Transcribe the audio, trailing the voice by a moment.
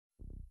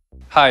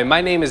Hi,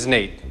 my name is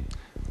Nate.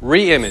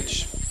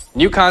 Reimage.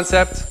 New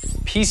concept,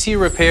 PC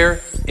repair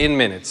in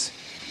minutes.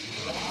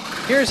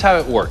 Here's how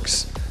it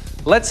works.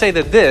 Let's say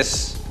that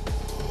this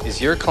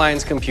is your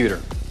client's computer.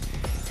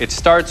 It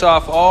starts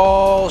off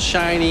all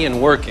shiny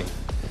and working.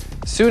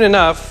 Soon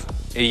enough,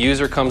 a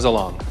user comes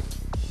along.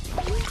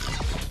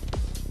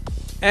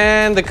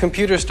 And the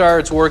computer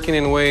starts working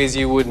in ways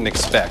you wouldn't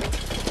expect.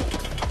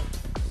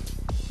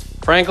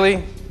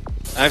 Frankly,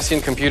 I've seen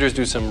computers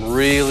do some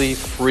really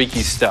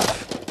freaky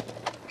stuff.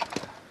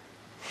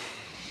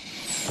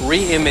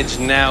 Reimage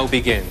now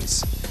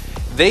begins.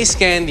 They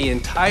scan the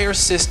entire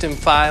system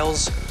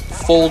files,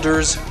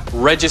 folders,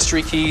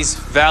 registry keys,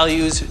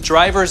 values,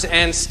 drivers,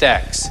 and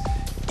stacks.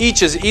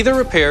 Each is either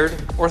repaired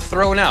or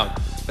thrown out,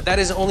 but that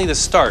is only the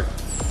start.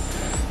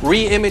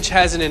 Reimage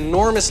has an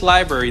enormous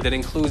library that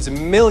includes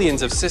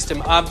millions of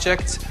system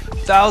objects,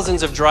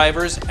 thousands of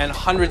drivers, and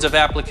hundreds of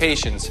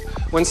applications.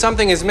 When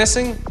something is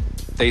missing,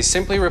 they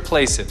simply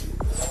replace it.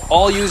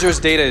 All users'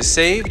 data is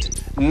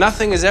saved,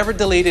 nothing is ever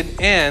deleted,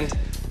 and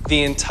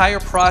the entire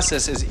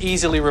process is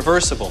easily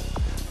reversible.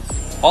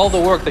 All the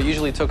work that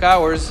usually took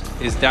hours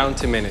is down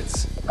to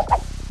minutes.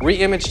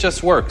 Reimage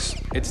just works.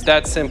 It's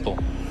that simple.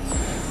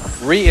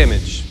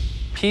 Reimage.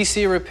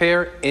 PC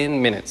repair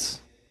in minutes.